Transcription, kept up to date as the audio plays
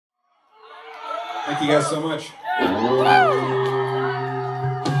Thank you guys so much.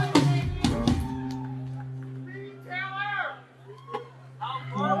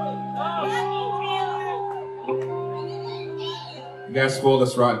 You guys spoiled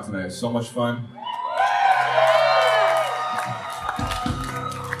us rotten tonight. So much fun.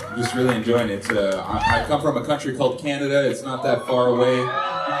 I'm just really enjoying it. I come from a country called Canada. It's not that far away.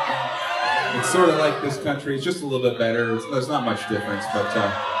 It's sort of like this country. It's just a little bit better. There's not much difference, but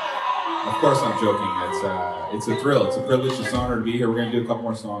of course I'm joking. It's a thrill. It's a privilege. It's an honor to be here. We're going to do a couple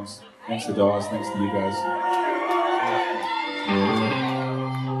more songs. Thanks to Dawes. Thanks to you guys.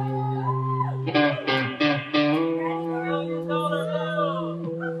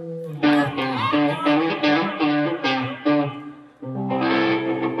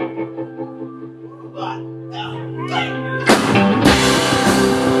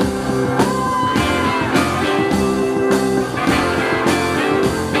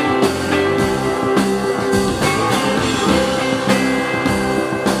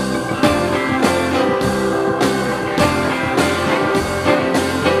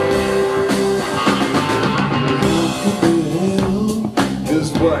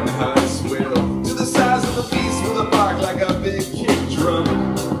 One